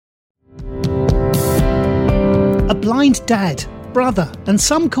A blind dad, brother, and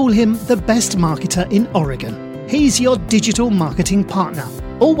some call him the best marketer in Oregon. He's your digital marketing partner,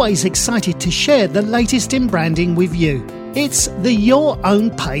 always excited to share the latest in branding with you. It's the Your Own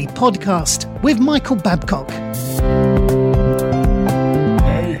Pay podcast with Michael Babcock.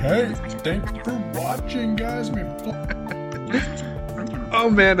 Hey, thanks for watching, guys. Oh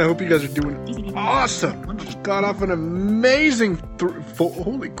man, I hope you guys are doing awesome. Just got off an amazing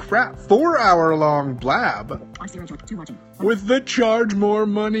 4-hour-long blab with the Charge More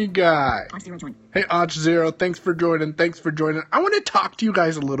Money guy. Hey, Och0, thanks for joining. I want to talk to you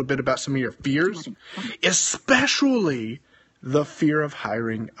guys a little bit about some of your fears, especially the fear of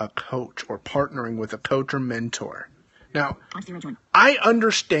hiring a coach or partnering with a coach or mentor. Now, I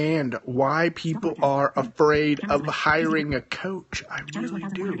understand why people are afraid of hiring a coach. I really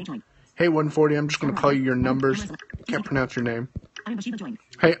do. Hey, 140, I'm just going to call you your numbers. Can't pronounce your name.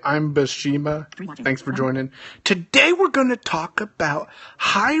 Hey, I'm Bathsheba. Thanks for joining. Today we're going to talk about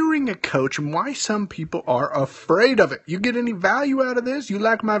hiring a coach and why some people are afraid of it. You get any value out of this? You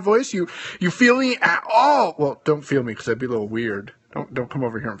like my voice? You feel me at all? Well, don't feel me because that'd be a little weird. Don't come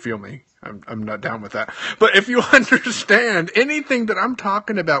over here and feel me. I'm not down with that. But if you understand anything that I'm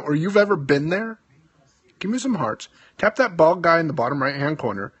talking about or you've ever been there, give me some hearts. Tap that bald guy in the bottom right-hand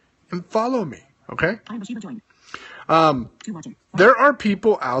corner and follow me, okay? There are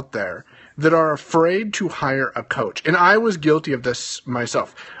people out there that are afraid to hire a coach. And I was guilty of this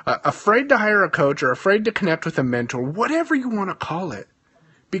myself. Afraid to hire a coach or afraid to connect with a mentor, whatever you want to call it.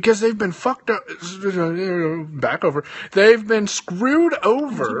 Because they've been fucked up, they've been screwed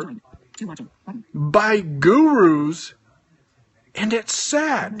over by gurus, and it's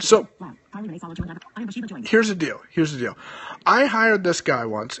sad. So, here's the deal. I hired this guy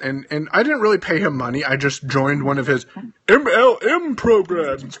once, and I didn't really pay him money. I just joined one of his MLM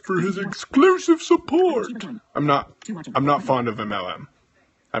programs for his exclusive support. I'm not fond of MLM.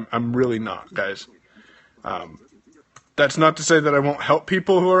 I'm really not, guys. That's not to say that I won't help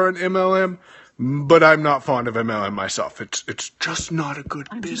people who are in MLM, but I'm not fond of MLM myself. It's just not a good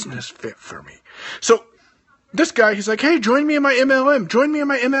business fit for me. So this guy, he's like, hey, join me in my MLM.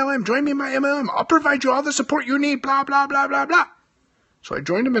 I'll provide you all the support you need, blah, blah, blah, blah, blah. So I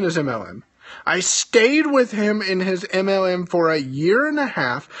joined him in his MLM. I stayed with him in his MLM for a year and a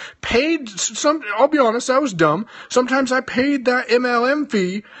half, I'll be honest, I was dumb. Sometimes I paid that MLM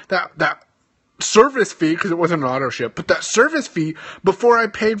fee, that service fee, because it wasn't an auto ship, but that service fee before I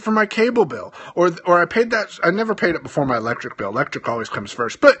paid for my cable bill, or I paid that. I never paid it before my electric bill. Electric always comes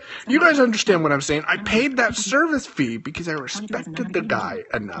first, but you guys understand what I'm saying. I paid that service fee because I respected the guy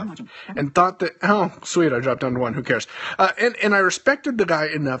enough and thought that, oh sweet, I dropped down to 1, who cares, and I respected the guy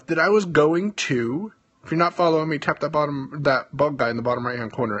enough that I was going to, if you're not following me, tap that bug guy in the bottom right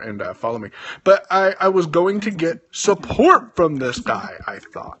hand corner and follow me. But I was going to get support from this guy, I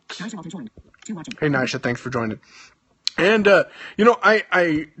thought. Hey, Nisha, thanks for joining. And,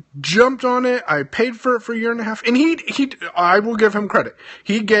 I jumped on it. I paid for it for a year and a half. And I will give him credit.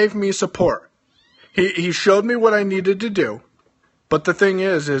 He gave me support. He showed me what I needed to do. But the thing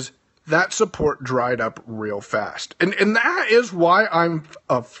is that support dried up real fast. And that is why I'm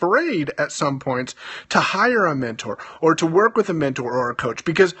afraid at some points to hire a mentor or to work with a mentor or a coach,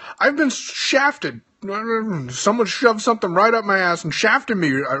 because I've been shafted. Someone shoved something right up my ass and shafted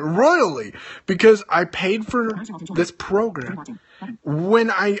me royally because I paid for this program when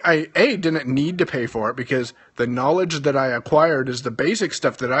I didn't need to pay for it, because the knowledge that I acquired is the basic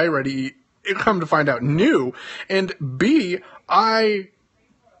stuff that I already come to find out knew, and B, I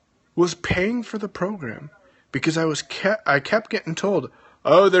was paying for the program because I kept getting told,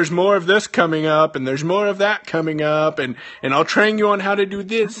 oh, there's more of this coming up, and there's more of that coming up, and I'll train you on how to do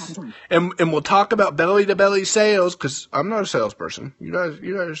this, and we'll talk about belly-to-belly sales, because I'm not a salesperson. You guys,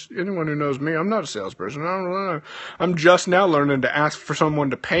 anyone who knows me, I'm not a salesperson. I'm just now learning to ask for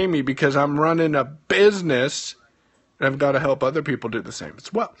someone to pay me because I'm running a business, and I've got to help other people do the same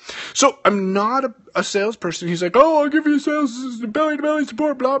as well. So I'm not a salesperson. He's like, oh, I'll give you sales, belly-to-belly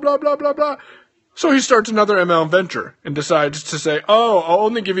support, blah, blah, blah, blah, blah. So he starts another MLM venture and decides to say, oh, I'll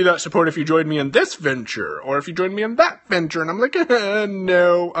only give you that support if you join me in this venture or if you join me in that venture. And I'm like,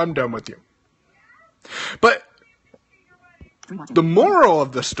 no, I'm done with you. But the moral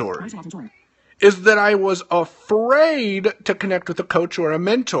of the story is that I was afraid to connect with a coach or a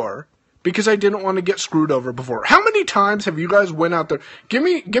mentor because I didn't want to get screwed over before. How many times have you guys went out there? Give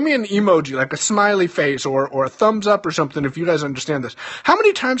me an emoji, like a smiley face or a thumbs up or something if you guys understand this. How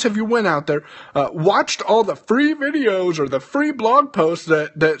many times have you went out there, watched all the free videos or the free blog posts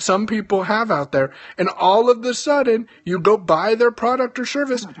that some people have out there, and all of a sudden you go buy their product or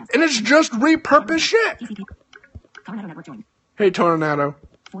service and it's just repurposed shit? Tornado Network joined. Hey, Tornado.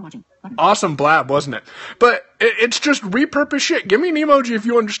 For watching. Button. Awesome blab, wasn't it? But it's just repurposed shit. Give me an emoji if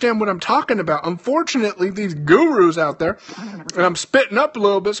you understand what I'm talking about. Unfortunately, these gurus out there, and I'm spitting up a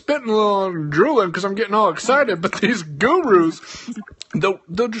little bit, spitting a little and drooling because I'm getting all excited, but these gurus,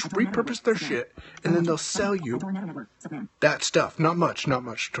 they'll just repurpose their shit, and then they'll sell you Tornado Network. Subman. that stuff. Not much,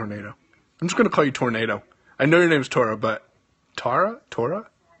 Tornado. I'm just going to call you Tornado. I know your name's Tora, but Tara?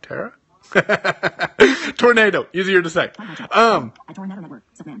 Tornado, easier to say. Tornado Network.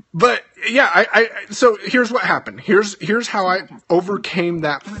 Subman. But yeah, so here's what happened. Here's how I overcame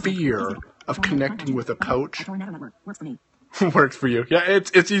that fear of connecting with a coach. Tornado Network. Works for me. Works for you. Yeah,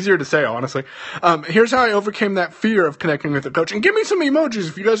 it's easier to say, honestly. Here's how I overcame that fear of connecting with a coach. And give me some emojis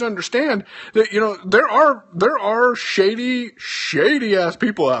if you guys understand that, there are shady ass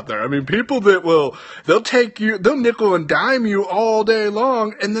people out there. I mean, people that they'll nickel and dime you all day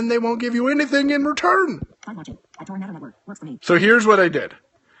long, and then they won't give you anything in return. Tornado Network. Works for me. So here's what I did.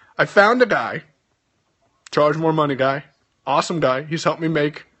 I found a guy, charge more money guy, awesome guy. He's helped me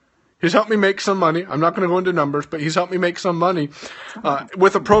make some money. I'm not going to go into numbers, but he's helped me make some money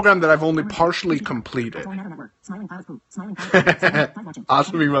with a program that I've only partially completed. Tornado Network. Smiling pile of poop. Smiling pile of poop.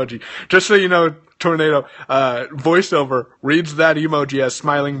 Awesome emoji. Just so you know, Tornado, voiceover reads that emoji as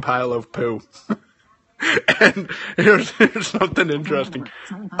smiling pile of poo. And here's something interesting.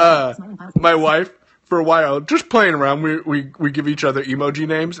 My wife, for a while, just playing around, we give each other emoji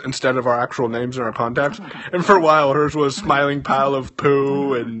names instead of our actual names in our contacts. And for a while, hers was smiling pile of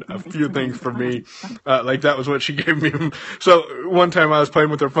poo and a few things for me. Like that was what she gave me. So one time I was playing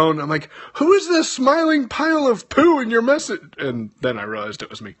with her phone. I'm like, who is this smiling pile of poo in your message? And then I realized it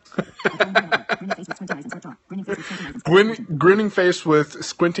was me. Grinning face with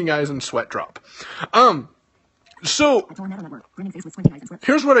squinting eyes and sweat drop. So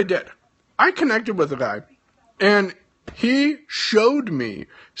here's what I did. I connected with a guy, and he showed me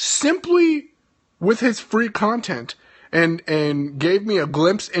simply with his free content and gave me a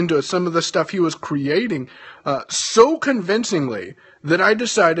glimpse into some of the stuff he was creating so convincingly that I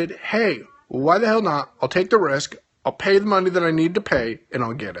decided, hey, why the hell not? I'll take the risk. I'll pay the money that I need to pay, and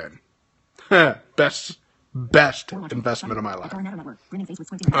I'll get in. Best investment of my life. And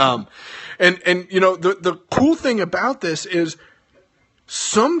the cool thing about this is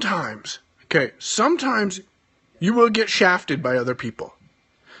sometimes you will get shafted by other people.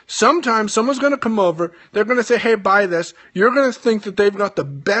 Sometimes someone's going to come over, they're going to say, hey, buy this. You're going to think that they've got the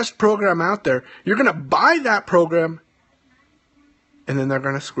best program out there. You're going to buy that program, and then they're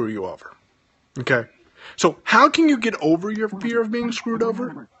going to screw you over. Okay? So how can you get over your fear of being screwed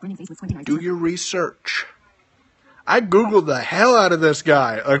over? Do your research. I Googled the hell out of this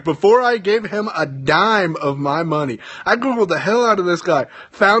guy. Like, before I gave him a dime of my money, I Googled the hell out of this guy.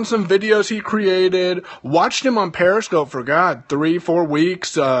 Found some videos he created. Watched him on Periscope for, 3-4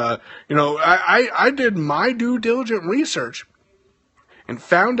 weeks. I did my due diligent research and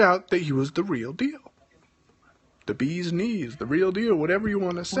found out that he was the real deal. The bee's knees, the real deal, whatever you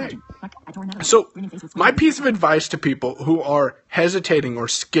want to say. So, my piece of advice to people who are hesitating or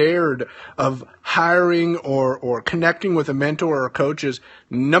scared of hiring or connecting with a mentor or a coach is,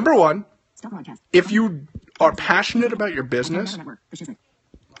 number one, if you are passionate about your business,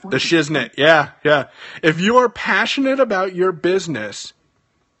 the shiznit, yeah. If you are passionate about your business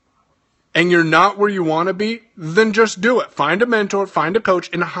and you're not where you want to be, then just do it. Find a mentor, find a coach,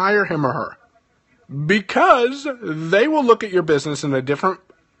 and hire him or her. Because they will look at your business in a different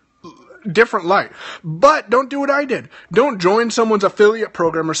light. But don't do what I did. Don't join someone's affiliate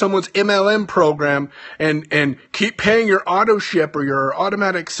program or someone's MLM program and keep paying your auto ship or your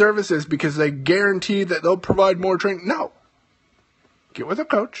automatic services because they guarantee that they'll provide more training. No. Get with a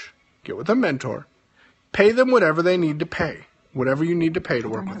coach. Get with a mentor. Pay them whatever they need to pay. Whatever you need to pay to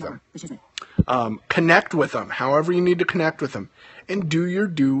work with them. Connect with them, however you need to connect with them. And do your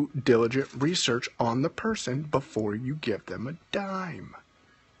due diligent research on the person before you give them a dime.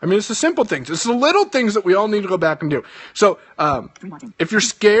 I mean, it's the simple things. It's the little things that we all need to go back and do. So, if you're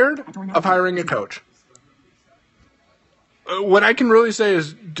scared of hiring a coach, what I can really say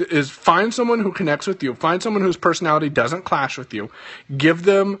is find someone who connects with you. Find someone whose personality doesn't clash with you. Give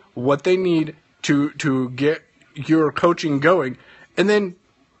them what they need to get your coaching going. And then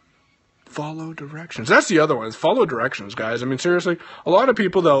follow directions. That's the other one, is follow directions, guys. I mean, seriously, a lot of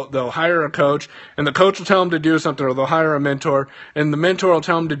people, they'll hire a coach, and the coach will tell them to do something, or they'll hire a mentor, and the mentor will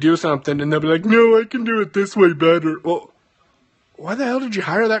tell them to do something, and they'll be like, no, I can do it this way better. Well, why the hell did you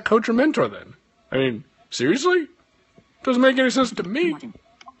hire that coach or mentor then? I mean, seriously? Doesn't make any sense to me. What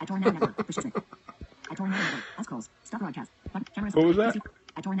was that?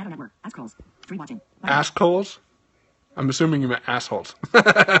 Ask Coles? I'm assuming you meant assholes.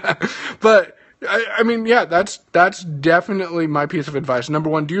 But, I mean, yeah, that's definitely my piece of advice. Number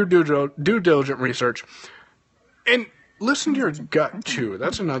one, do your due diligent research. And listen to your gut, too.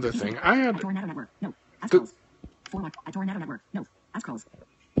 That's another thing. I had... Tornado Network. No. Ask Scrolls. Forward. Tornado Network. No. Ask Scrolls.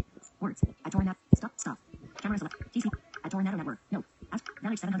 Words. Tornado. Stop. Camera select. TC. Tornado Network. No. Ask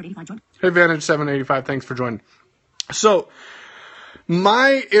Vantage 785 join. Hey, Vantage 785, thanks for joining. So,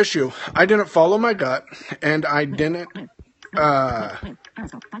 my issue, I didn't follow my gut, and I didn't...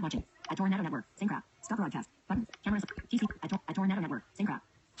 Periscope. Live watching. Tornado Network. Same crap. Stop broadcast. Button. Camera select. TC. Tornado Network. Same crap.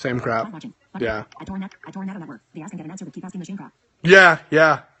 Same crap. Live watching. Button. Yeah. Tornado Network. They ask and get an answer, but keep asking the same crap. Yeah.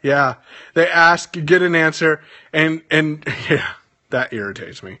 They ask, you get an answer, and yeah, that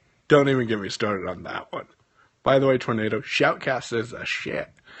irritates me. Don't even get me started on that one. By the way, Tornado, Shoutcast is a shit.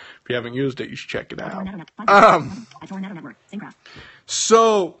 If you haven't used it, you should check it out. Tornado Network. Same crap.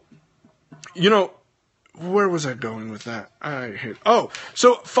 So, where was I going with that?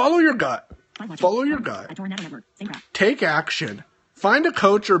 So follow your gut. Follow your gut. Tornado Network. Same crap. Take action. Find a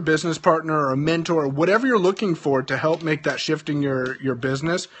coach or business partner or a mentor or whatever you're looking for to help make that shift in your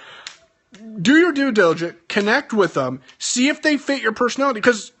business. Do your due diligence. Connect with them. See if they fit your personality.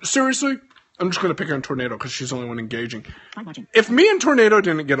 Because, seriously, I'm just going to pick on Tornado because she's the only one engaging. If me and Tornado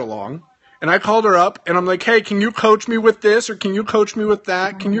didn't get along, and I called her up, and I'm like, hey, can you coach me with this, or can you coach me with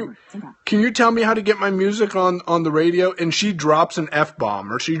that? Can you tell me how to get my music on the radio? And she drops an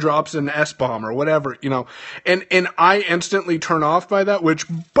F-bomb, or she drops an S-bomb, or whatever, And I instantly turn off by that, which,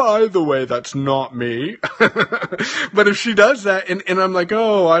 by the way, that's not me. But if she does that, and I'm like,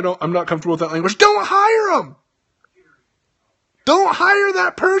 I'm not comfortable with that language, don't hire them! Don't hire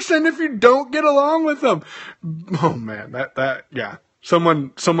that person if you don't get along with them. Oh man, yeah.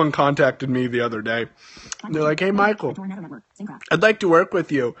 Someone contacted me the other day. They're like, hey Michael, I'd like to work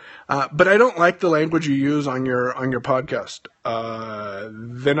with you, but I don't like the language you use on your podcast.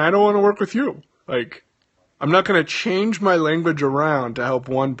 Then I don't want to work with you. Like, I'm not going to change my language around to help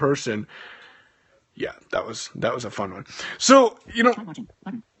one person. Yeah, that was a fun one. So,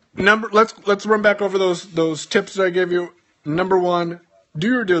 let's run back over those tips that I gave you. Number one, do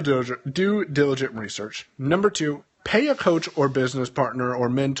your due diligent research. Number two, pay a coach or business partner or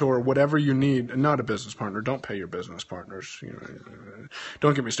mentor, whatever you need. Not a business partner. Don't pay your business partners.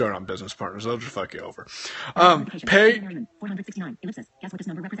 Don't get me started on business partners. They'll just fuck you over. Pay. 469. Ellipsis. Guess what this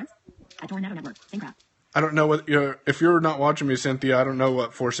number represents? Tornado Network. Same crap. I don't know what if you're not watching me, Cynthia. I don't know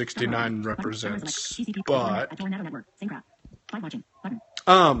what 469 represents, but. Tornado Network. Same crap. Live watching. Button.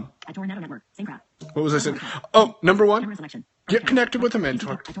 Tornado Network. Same crap. What was I saying? Oh, number one, get connected with a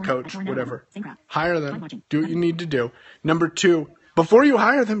mentor, coach, whatever. Hire them. Do what you need to do. Number two, before you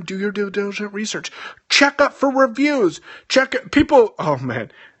hire them, do your due diligent research. Check up for reviews. People, oh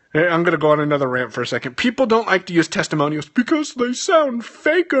man, I'm going to go on another rant for a second. People don't like to use testimonials because they sound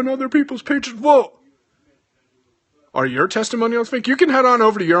fake on other people's pages. Whoa. Are your testimonials fake? You can head on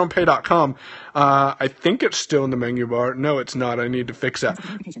over to yourownpay.com. I think it's still in the menu bar. No, it's not. I need to fix that.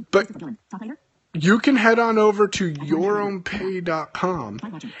 But you can head on over to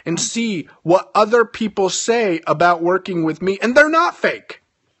yourownpay.com and see what other people say about working with me. And they're not fake.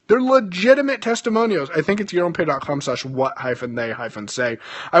 They're legitimate testimonials. I think it's yourownpay.com/what-they-say.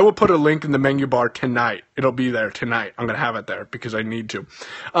 I will put a link in the menu bar tonight. It'll be there tonight. I'm going to have it there because I need to.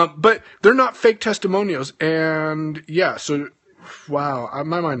 But they're not fake testimonials. And yeah, so wow,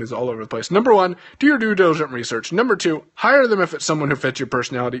 my mind is all over the place. Number one, do your due diligent research. Number two, hire them if it's someone who fits your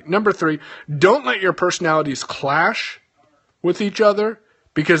personality. Number three, don't let your personalities clash with each other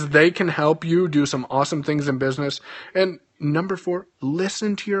because they can help you do some awesome things in business. And number four,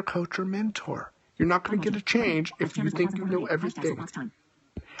 listen to your coach or mentor. You're not going to get a change if you think you know everything.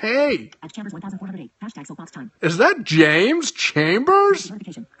 Hey! Is that James Chambers?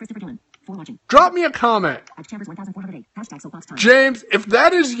 Drop me a comment. James, if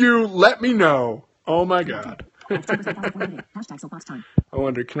that is you, let me know. Oh my god. I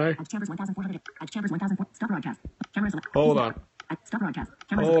wonder, can I? Hold on.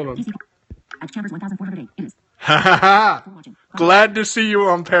 Hold on. Glad to see you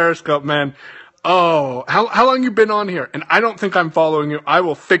on Periscope, man. Oh, how long you been on here? And I don't think I'm following you. I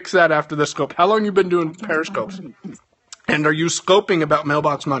will fix that after this scope. How long you been doing Periscopes? And are you scoping about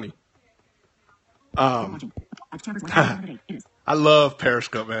mailbox money? I love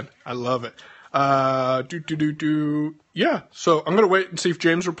Periscope, man. I love it. Yeah, so I'm going to wait and see if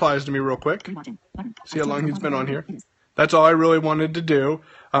James replies to me real quick. See how long he's been on here. That's all I really wanted to do.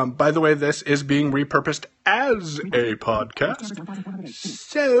 By the way, this is being repurposed as a podcast.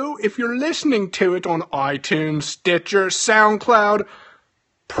 So if you're listening to it on iTunes, Stitcher, SoundCloud,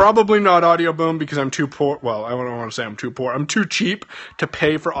 Probably not Audio Boom because I'm too poor. Well, I don't want to say I'm too poor. I'm too cheap to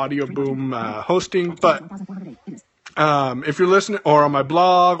pay for Audio Boom hosting. But if you're listening, or on my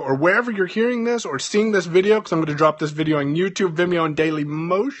blog, or wherever you're hearing this or seeing this video, because I'm going to drop this video on YouTube, Vimeo, and Daily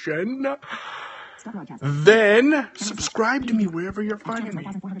Motion, then subscribe to me wherever you're finding me.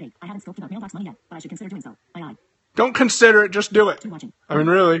 I haven't scoped about mailbox money yet, but I should consider doing so. Aye. Don't consider it, just do it. I mean,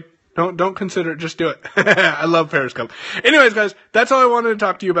 really. Don't consider it, just do it. I love Periscope. Anyways, guys, that's all I wanted to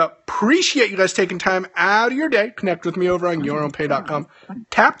talk to you about. Appreciate you guys taking time out of your day. Connect with me over on yourownpay.com.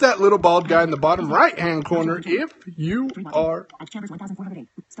 Tap that little bald guy in the bottom right-hand corner if you are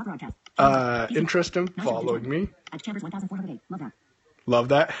interested in following me. Love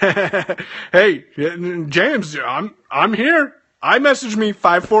that. Hey, James, I'm here. iMessage me,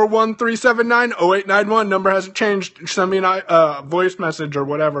 541-379-0891. Number hasn't changed. Send me a voice message or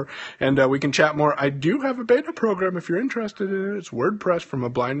whatever, and we can chat more. I do have a beta program if you're interested in it. It's WordPress from a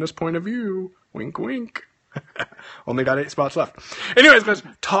blindness point of view. Wink, wink. Only got 8 spots left. Anyways, guys,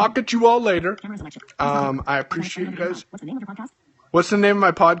 talk at you all later. I appreciate you guys. What's the name of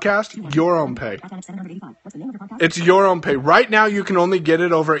my podcast? Your Own Pay. It's Your Own Pay. Right now, you can only get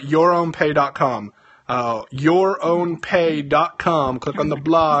it over at yourownpay.com. Yourownpay.com. Click on the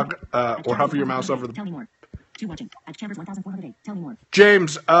blog, or hover your mouse over the...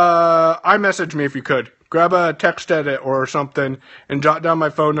 James, iMessage me if you could. Grab a text edit or something and jot down my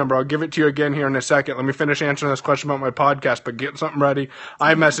phone number. I'll give it to you again here in a second. Let me finish answering this question about my podcast, but get something ready.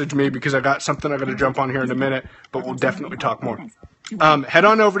 iMessage me because I got something I got to jump on here in a minute, but we'll definitely talk more. Head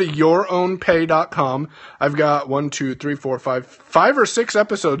on over to yourownpay.com. I've got 5 or 6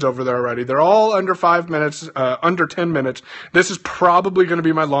 episodes over there already. They're all under 5 minutes, under 10 minutes. This is probably going to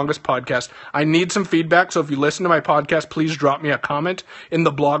be my longest podcast. I need some feedback, so if you listen to my podcast, please drop me a comment in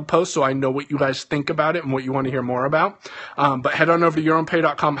the blog post so I know what you guys think about it and what you want to hear more about. But head on over to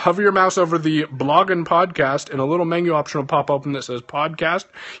yourownpay.com. Hover your mouse over the blog and podcast, and a little menu option will pop open that says podcast.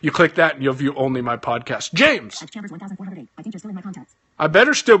 You click that, and you'll view only my podcast. James! I think you're still in my contacts. I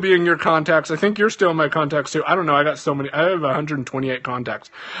better still be in your contacts. I think you're still in my contacts too. I don't know. I got so many. I have 128 contacts.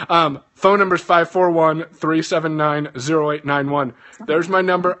 Phone number is 541-379-0891. There's my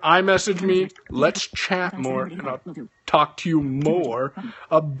number. iMessage me. Let's chat more, and I'll talk to you more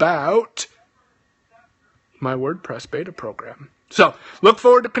about my WordPress beta program. So, look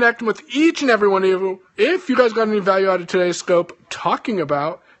forward to connecting with each and every one of you. If you guys got any value out of today's scope, talking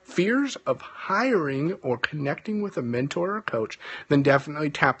about fears of hiring or connecting with a mentor or coach, then definitely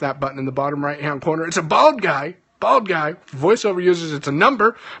tap that button in the bottom right-hand corner. It's a bald guy. Voiceover users, it's a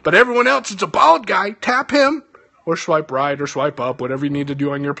number, but everyone else, it's a bald guy. Tap him or swipe right or swipe up, whatever you need to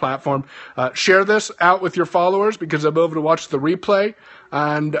do on your platform. Share this out with your followers because they'll be able to watch the replay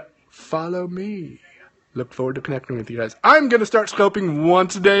and follow me. Look forward to connecting with you guys. I'm going to start scoping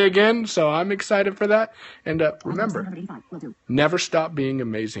once a day again, so I'm excited for that. And remember, never stop being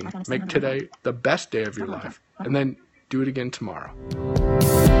amazing. Make today the best day of your life, and then do it again tomorrow.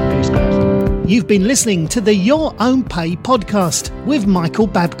 Peace, guys. You've been listening to the Your Own Pay podcast with Michael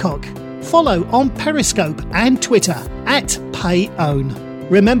Babcock. Follow on Periscope and Twitter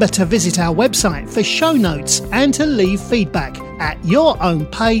 @PayOwn. Remember to visit our website for show notes and to leave feedback at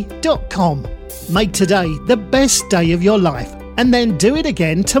yourownpay.com. Make today the best day of your life and then do it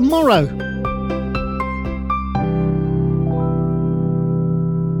again tomorrow.